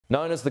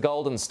Known as the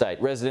Golden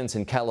State, residents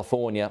in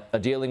California are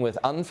dealing with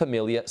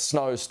unfamiliar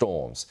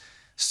snowstorms.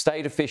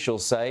 State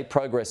officials say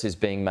progress is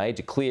being made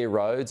to clear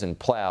roads and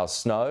plough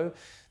snow,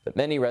 but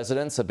many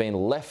residents have been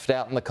left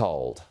out in the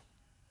cold.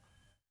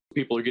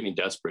 People are getting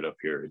desperate up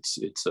here.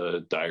 It's a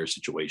dire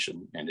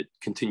situation, and it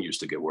continues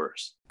to get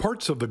worse.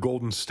 Parts of the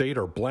Golden State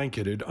are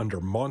blanketed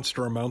under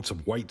monster amounts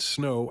of white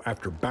snow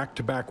after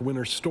back-to-back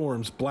winter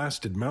storms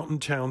blasted mountain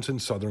towns in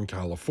Southern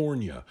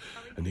California.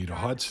 Anita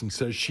Hudson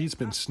says she's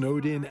been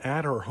snowed in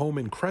at her home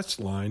in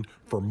Crestline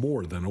for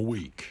more than a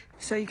week.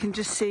 So you can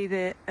just see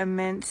the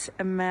immense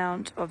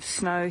amount of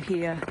snow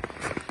here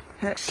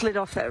that slid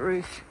off that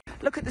roof.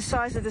 Look at the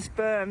size of this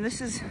berm.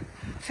 This is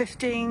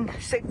 15,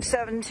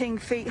 17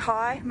 feet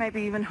high,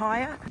 maybe even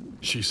higher.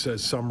 She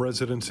says some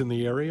residents in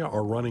the area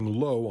are running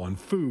low on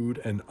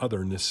food and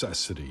other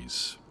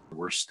necessities.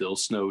 We're still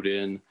snowed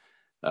in.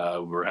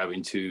 We're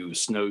having to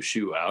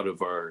snowshoe out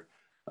of our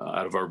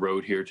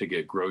road here to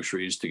get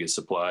groceries, to get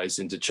supplies,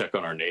 and to check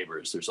on our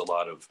neighbors. There's a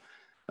lot of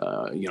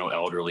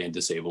elderly and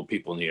disabled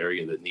people in the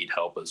area that need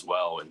help as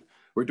well, and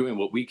we're doing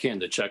what we can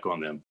to check on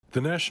them.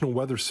 The National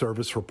Weather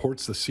Service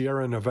reports the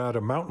Sierra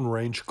Nevada mountain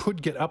range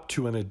could get up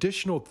to an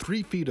additional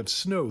 3 feet of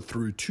snow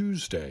through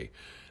Tuesday.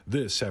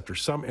 This after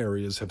some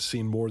areas have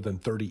seen more than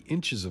 30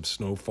 inches of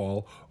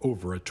snowfall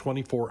over a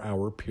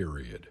 24-hour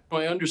period.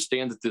 I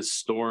understand that this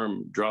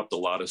storm dropped a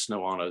lot of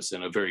snow on us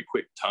in a very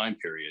quick time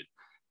period,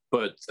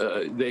 but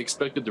they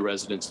expected the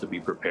residents to be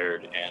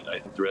prepared, and I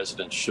think the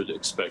residents should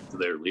expect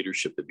their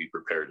leadership to be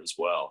prepared as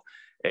well.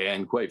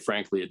 And quite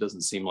frankly, it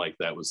doesn't seem like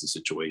that was the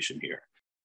situation here.